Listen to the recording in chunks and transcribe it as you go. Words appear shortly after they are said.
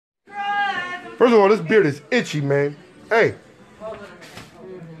First of all, this beard is itchy, man. Hey.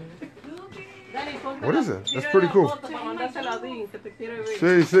 What is that? That's pretty cool.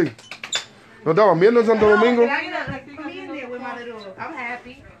 Sí, sí. ¿No estaban viendo en Santo Domingo? I'm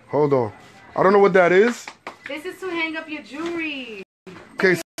happy. Hold on. I don't know what that is. This is to hang up your jewelry.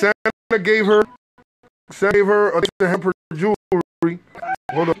 Okay, Santa gave her a to hang her jewelry.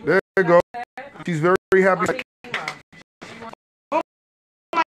 Hold on. There you go. She's very happy.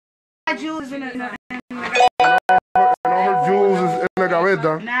 My jewels in the all her jewels is in the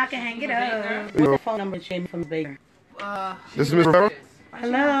gaveta. Now I can hang it up. What's the phone number Jamie from the baker? This is Miss Rivera.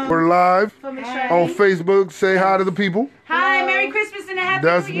 Hello. We're live on Facebook. Say hi to the people. Hi, Merry Christmas and a Happy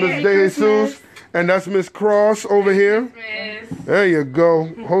That's New Year. Miss De Jesus. And that's Miss Cross over here. There you go.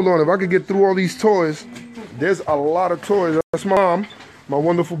 Hold on. If I could get through all these toys. There's a lot of toys. That's my mom. My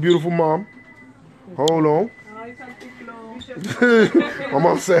wonderful, beautiful mom. Hold on. My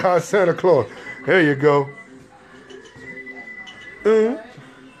mom say hi, Santa Claus. There you go.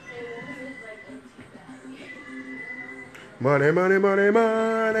 Money, money, money,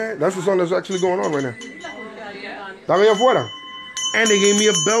 money. That's the song that's actually going on right now. Está bien afuera. And they gave me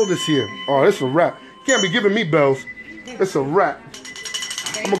a bell this year. Oh, it's a wrap. You can't be giving me bells. It's a wrap.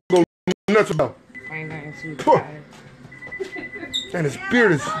 I'm going to go nuts about. And his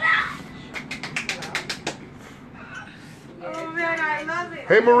beard is... Oh, man, I love it.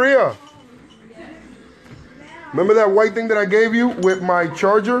 Hey, Maria. Remember that white thing that I gave you with my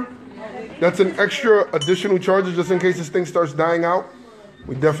charger? That's an extra additional charger just in case this thing starts dying out.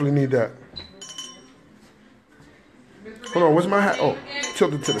 We definitely need that. Hold on, where's my hat? Oh,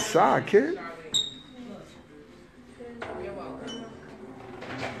 tilted to the side, kid.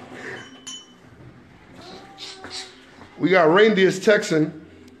 We got Reindeer's texting.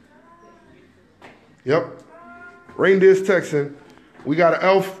 Yep. Reindeer's texting. We got an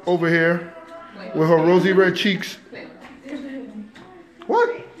elf over here with her rosy red cheeks. What?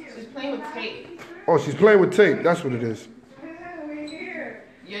 She's playing with tape. Oh, she's playing with tape. That's what it is.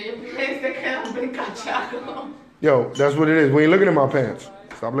 Yo, that's what it is. We ain't looking at my pants.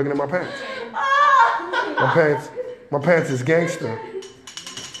 Stop looking at my pants. My pants is gangster.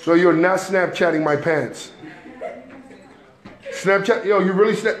 So you're not Snapchatting my pants. Snapchat, yo, you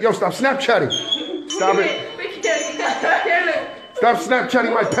really yo, stop Snapchatting. Stop it. Stop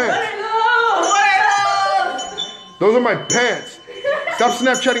Snapchatting my pants. Those are my pants. Stop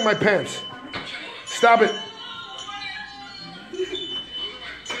Snapchatting my pants. Stop it.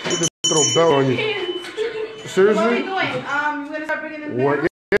 Just throw a bell on you. Seriously? What are we doing? You gonna start bringing them down?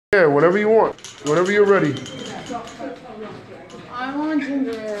 Yeah, whatever you want. Whenever you're ready. I want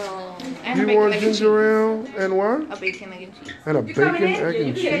ginger ale. You want ginger ale and what? A bacon, egg, and cheese. And a bacon, egg, and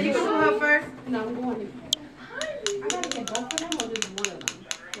You cheese. go her first? No, we're going. I gotta get both of them or just one of them?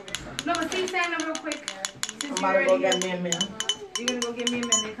 No, but see Santa real quick. I'm about to go get me a meal. You're gonna go get me a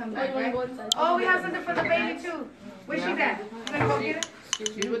minute and come back, Wait, right? wait. Oh, we have something for the baby too. Where's she at? You gonna go get her?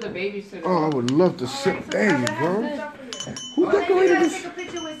 She's with the babysitter. Oh, I would love to sit. There you go. Who Well, then you decorated gotta this? take a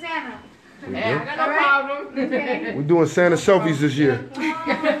picture with Santa. Yeah, I got no problem. Okay. We're doing Santa selfies this year.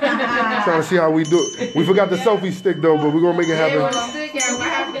 Trying to see how we do it. We forgot the selfie stick though, but we're gonna make it happen.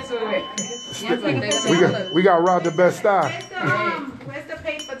 We got Rod the Best Style. Where's the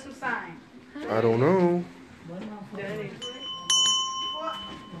paper to sign? I don't know.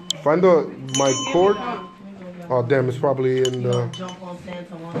 Find my cord. Oh damn, it's probably in the. Jump on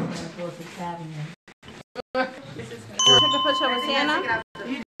Santa once Santa Claus is having him. Take a picture with Santa.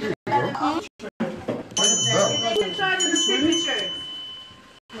 Who's in charge of the signatures?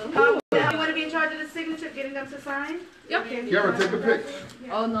 You want to be in charge of the signature, getting them to sign? Yep. Kiara, take the pics.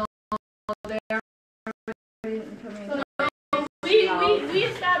 Oh no. We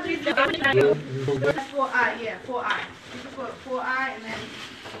established the That's 4I, yeah, 4I. You can put 4I and then.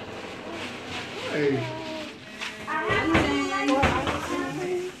 Hey. I have it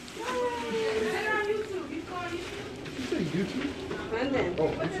on YouTube. You go on YouTube. You say YouTube? Oh,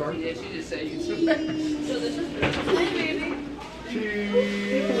 I'm sorry. Yeah, she just said YouTube. So this is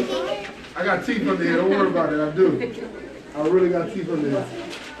Cheese. I got teeth under here. Don't worry about it. I do. I really got teeth under here.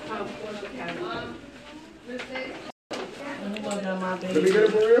 Let me get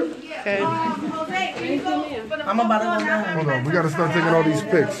it for real? Okay. Jose, can you go for the I'm about to go down. Hold on. We got to start taking all these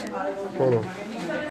pics. Hold on.